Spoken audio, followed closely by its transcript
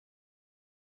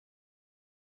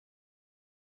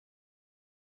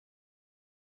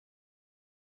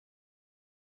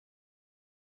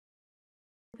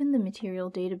Open the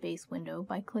Material Database window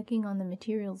by clicking on the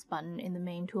Materials button in the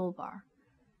main toolbar.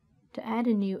 To add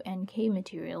a new NK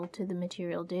material to the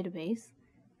Material Database,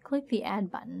 click the Add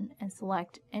button and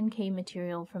select NK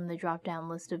material from the drop-down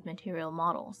list of material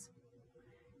models.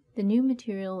 The new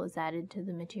material is added to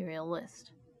the material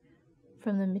list.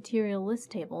 From the material list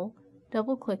table,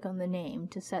 double-click on the name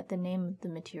to set the name of the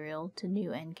material to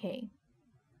new NK.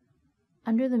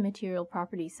 Under the Material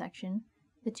Properties section,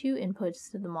 the two inputs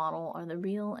to the model are the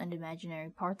real and imaginary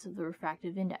parts of the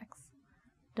refractive index.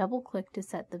 Double-click to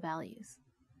set the values.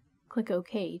 Click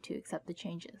OK to accept the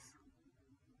changes.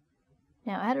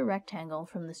 Now add a rectangle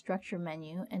from the Structure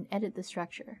menu and edit the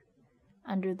structure.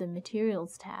 Under the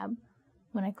Materials tab,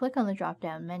 when I click on the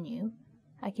drop-down menu,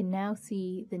 I can now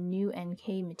see the new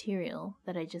NK material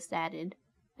that I just added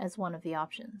as one of the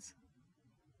options.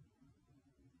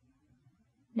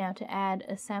 Now to add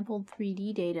a sampled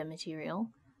 3D data material,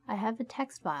 I have a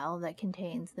text file that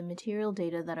contains the material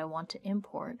data that I want to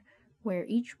import, where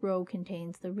each row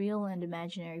contains the real and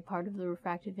imaginary part of the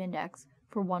refractive index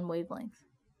for one wavelength.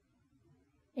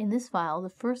 In this file, the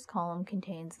first column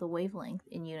contains the wavelength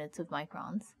in units of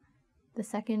microns. The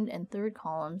second and third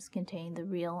columns contain the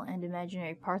real and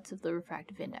imaginary parts of the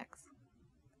refractive index.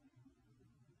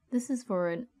 This is for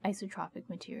an isotropic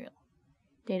material.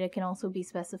 Data can also be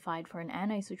specified for an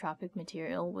anisotropic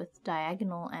material with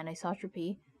diagonal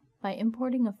anisotropy by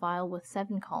importing a file with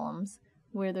 7 columns,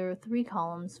 where there are 3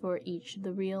 columns for each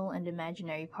the real and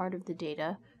imaginary part of the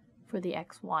data for the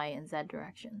X, Y, and Z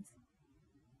directions.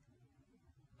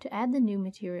 To add the new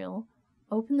material,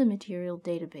 open the Material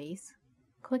Database,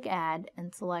 click Add,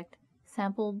 and select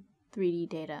Sampled 3D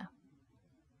Data.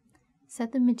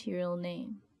 Set the material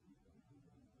name.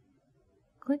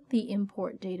 Click the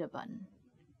Import Data button.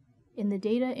 In the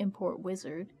Data Import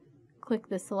wizard, click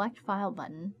the Select File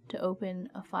button to open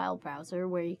a file browser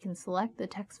where you can select the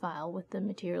text file with the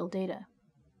material data.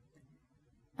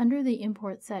 Under the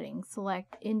Import settings,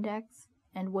 select Index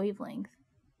and Wavelength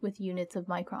with units of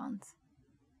microns.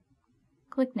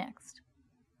 Click Next.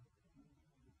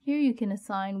 Here you can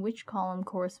assign which column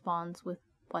corresponds with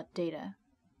what data.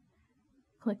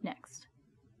 Click Next.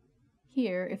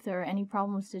 Here, if there are any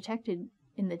problems detected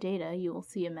in the data, you will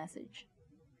see a message.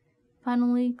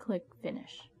 Finally, click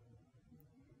Finish.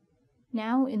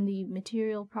 Now in the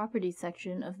Material Properties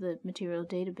section of the Material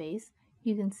Database,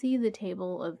 you can see the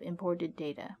table of imported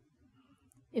data.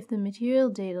 If the material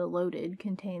data loaded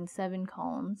contains 7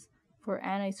 columns for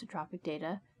anisotropic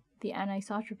data, the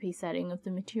anisotropy setting of the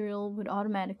material would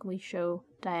automatically show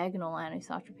diagonal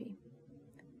anisotropy.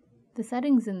 The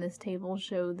settings in this table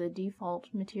show the default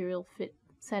material fit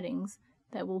settings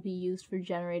that will be used for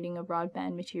generating a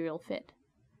broadband material fit.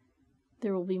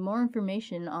 There will be more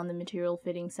information on the material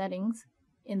fitting settings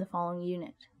in the following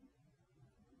unit.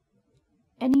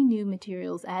 Any new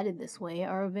materials added this way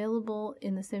are available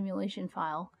in the simulation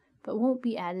file, but won't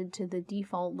be added to the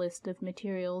default list of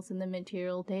materials in the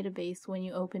Material Database when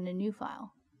you open a new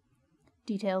file.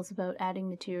 Details about adding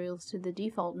materials to the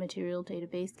default Material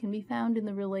Database can be found in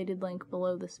the related link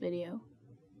below this video.